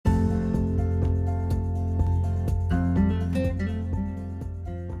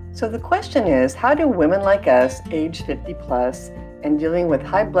So the question is, how do women like us, age 50 plus, and dealing with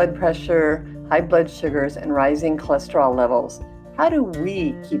high blood pressure, high blood sugars, and rising cholesterol levels, how do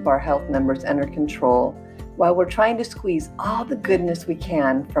we keep our health numbers under control while we're trying to squeeze all the goodness we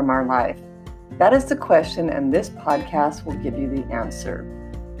can from our life? That is the question, and this podcast will give you the answer.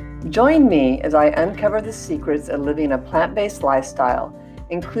 Join me as I uncover the secrets of living a plant-based lifestyle,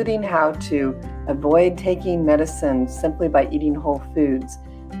 including how to avoid taking medicine simply by eating whole foods,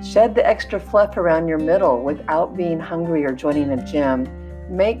 shed the extra fluff around your middle without being hungry or joining a gym,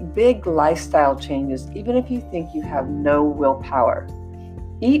 make big lifestyle changes even if you think you have no willpower.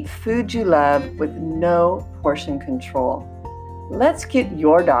 Eat food you love with no portion control. Let's get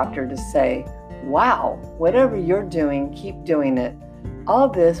your doctor to say, wow, whatever you're doing, keep doing it. All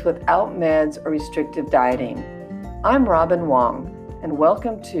this without meds or restrictive dieting. I'm Robin Wong, and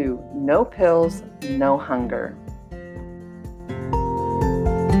welcome to No Pills, No Hunger.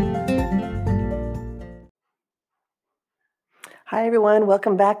 Hi, everyone.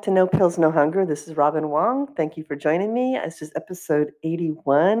 Welcome back to No Pills, No Hunger. This is Robin Wong. Thank you for joining me. This is episode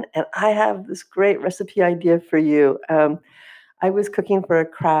 81, and I have this great recipe idea for you. I was cooking for a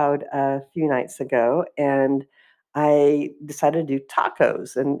crowd a few nights ago, and I decided to do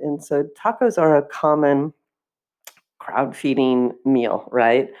tacos. And so tacos are a common crowd feeding meal,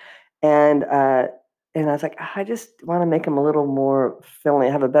 right? And and I was like, I just want to make them a little more filling,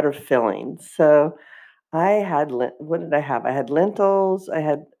 have a better filling. So I had, what did I have? I had lentils, I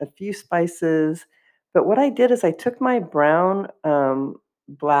had a few spices, but what I did is I took my brown,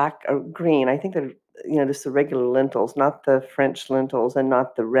 black, or green, I think they're, just the regular lentils, not the French lentils and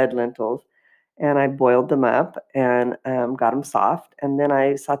not the red lentils, and I boiled them up and got them soft, and then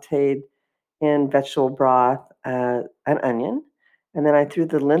I sauteed in vegetable broth an onion, and then I threw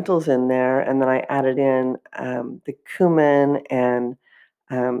the lentils in there, and then I added in the cumin and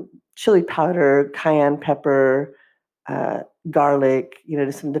chili powder, cayenne pepper, garlic,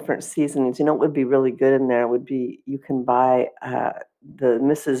 just some different seasonings. What would be really good in there would be you can buy the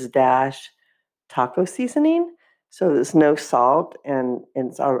Mrs. Dash taco seasoning. So there's no salt, and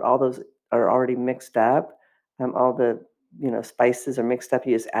all those are already mixed up. All the spices are mixed up.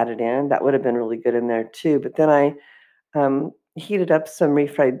 You just add it in. That would have been really good in there too. But then I heated up some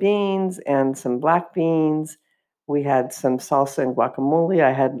refried beans and some black beans. We had some salsa and guacamole.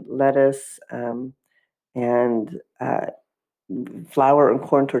 I had lettuce and flour and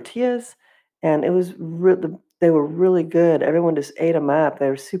corn tortillas, and it was they were really good. Everyone just ate them up. They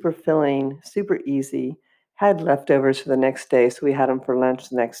were super filling, super easy. Had leftovers for the next day, so we had them for lunch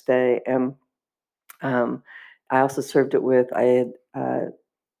the next day. And I also served it with, I had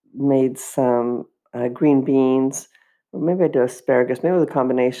made some green beans, or maybe I did asparagus, maybe with a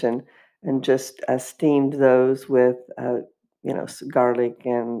combination, and just steamed those with, garlic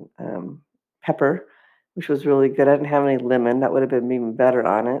and pepper, which was really good. I didn't have any lemon. That would have been even better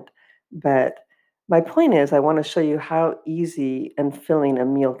on it. But my point is, I want to show you how easy and filling a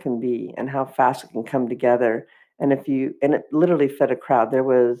meal can be and how fast it can come together. And it literally fed a crowd. There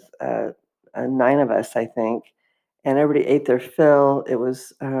was 9 of us, I think, and everybody ate their fill. It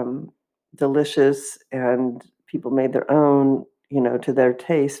was delicious, and people made their own, to their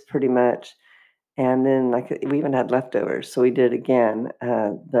taste pretty much. And then we even had leftovers, so we did it again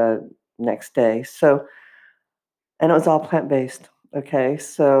the next day. So, and it was all plant-based. Okay,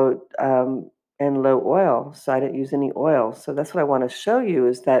 so and low oil, so I didn't use any oil. So that's what I want to show you,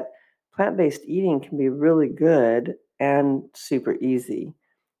 is that plant-based eating can be really good and super easy,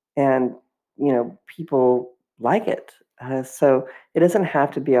 and people like it. So it doesn't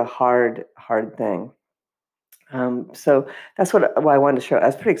have to be a hard thing. So that's why I wanted to show. I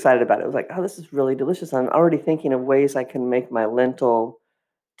was pretty excited about it. I was like, oh, this is really delicious. I'm already thinking of ways I can make my lentil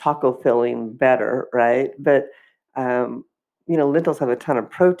taco filling better, right? But lentils have a ton of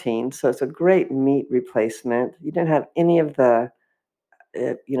protein, so it's a great meat replacement. You didn't have any of the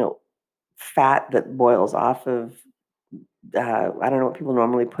fat that boils off of I don't know what people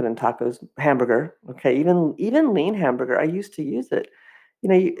normally put in tacos. Hamburger, okay, even lean hamburger. I used to use it.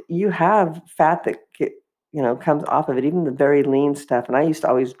 You have fat that comes off of it, even the very lean stuff. And I used to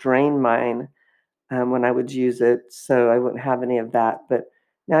always drain mine when I would use it, so I wouldn't have any of that. But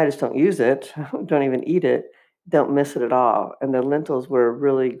now I just don't use it. Don't even eat it. Don't miss it at all. And the lentils were a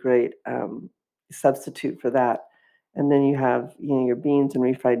really great substitute for that. And then you have your beans and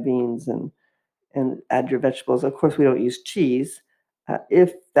refried beans and add your vegetables. Of course, we don't use cheese.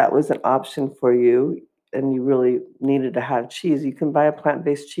 If that was an option for you and you really needed to have cheese, you can buy a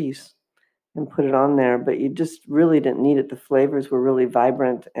plant-based cheese and put it on there, but you just really didn't need it. The flavors were really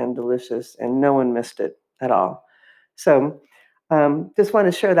vibrant and delicious, and no one missed it at all. So just want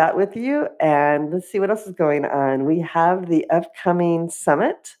to share that with you. And let's see what else is going on. We have the upcoming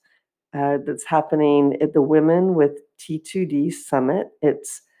summit that's happening at the Women with T2D Summit. It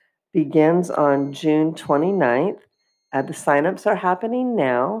begins on June 29th. The signups are happening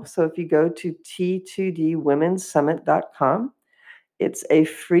now. So if you go to t2dwomensummit.com, it's a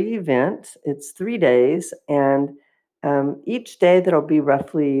free event. It's 3 days, and each day there'll be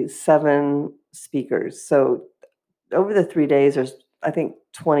roughly 7 speakers. So over the 3 days, there's, I think,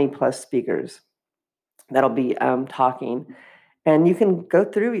 20 plus speakers that'll be talking. And you can go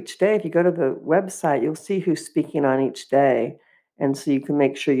through each day. If you go to the website, you'll see who's speaking on each day. And so you can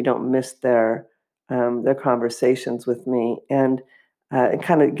make sure you don't miss their conversations with me. And it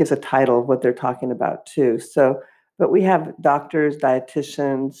kind of gives a title of what they're talking about too. So, but we have doctors,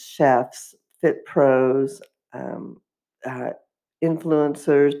 dietitians, chefs, fit pros, uh,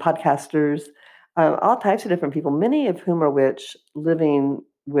 influencers, podcasters, all types of different people, many of whom are living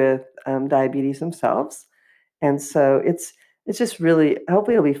with diabetes themselves. And so it's just really,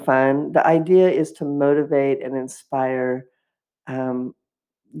 hopefully it'll be fun. The idea is to motivate and inspire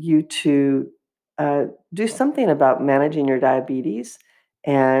you to do something about managing your diabetes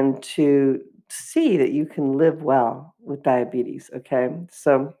and to see that you can live well with diabetes. Okay,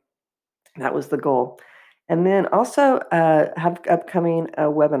 so that was the goal. And then also have upcoming a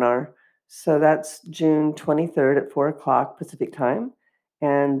webinar. So that's June 23rd at 4 o'clock Pacific time.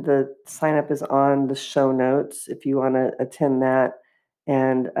 And the sign up is on the show notes if you want to attend that.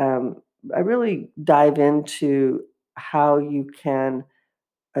 And I really dive into how you can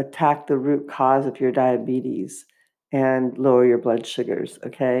attack the root cause of your diabetes and lower your blood sugars.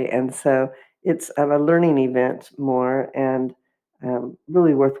 Okay. And so it's a learning event more and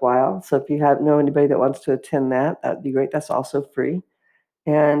really worthwhile. So if you know anybody that wants to attend that, that'd be great. That's also free.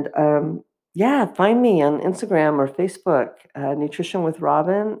 And yeah, find me on Instagram or Facebook, Nutrition with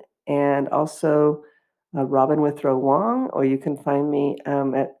Robin, and also Robin Withrow Wong, or you can find me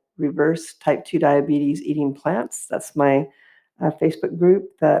at Reverse Type 2 Diabetes Eating Plants. That's my Facebook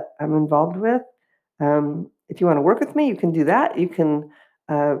group that I'm involved with. If you want to work with me, you can do that. You can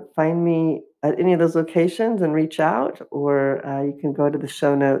find me at any of those locations and reach out, or you can go to the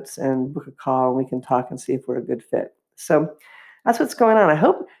show notes and book a call and we can talk and see if we're a good fit. So that's what's going on. I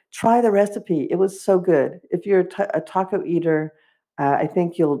hope try the recipe. It was so good. If you're a taco eater, I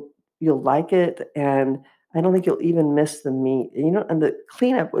think you'll like it, and I don't think you'll even miss the meat. And the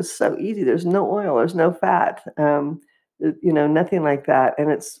cleanup was so easy. There's no oil, there's no fat, nothing like that,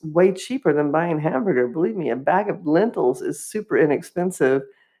 and it's way cheaper than buying hamburger. Believe me, a bag of lentils is super inexpensive,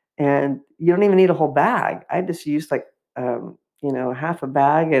 and you don't even need a whole bag. I just used like half a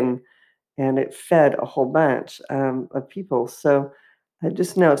bag, and it fed a whole bunch of people. So I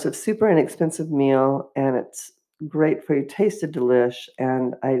just know it's a super inexpensive meal, and it's great for you. Tasted delish,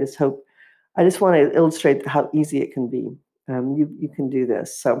 and I just want to illustrate how easy it can be. You can do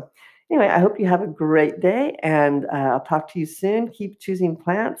this. So anyway, I hope you have a great day, and I'll talk to you soon. Keep choosing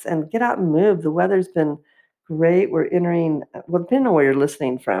plants and get out and move. The weather's been great. We're entering, well, depending on where you're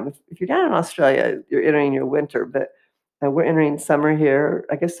listening from. If you're down in Australia, you're entering your winter, but we're entering summer here.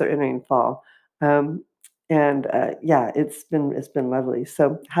 I guess they're entering fall. Yeah, it's been lovely.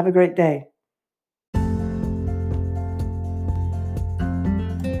 So have a great day.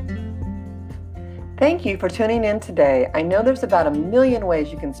 Thank you for tuning in today. I know there's about 1 million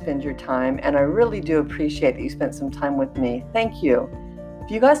ways you can spend your time, and I really do appreciate that you spent some time with me. Thank you. If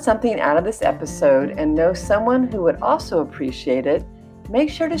you got something out of this episode and know someone who would also appreciate it,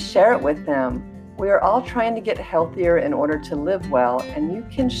 make sure to share it with them. We are all trying to get healthier in order to live well, and you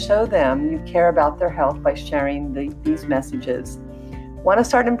can show them you care about their health by sharing these messages. Want to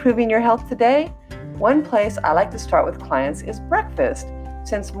start improving your health today? One place I like to start with clients is breakfast,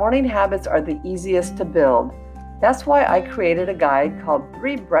 since morning habits are the easiest to build. That's why I created a guide called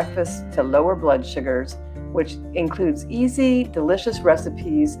 3 Breakfasts to Lower Blood Sugars, which includes easy, delicious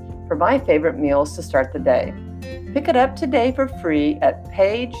recipes for my favorite meals to start the day. Pick it up today for free at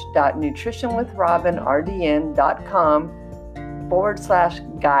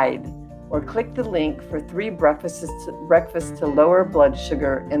page.nutritionwithRobinRDN.com/guide, or click the link for 3 breakfasts to lower blood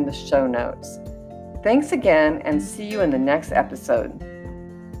sugar in the show notes. Thanks again, and see you in the next episode.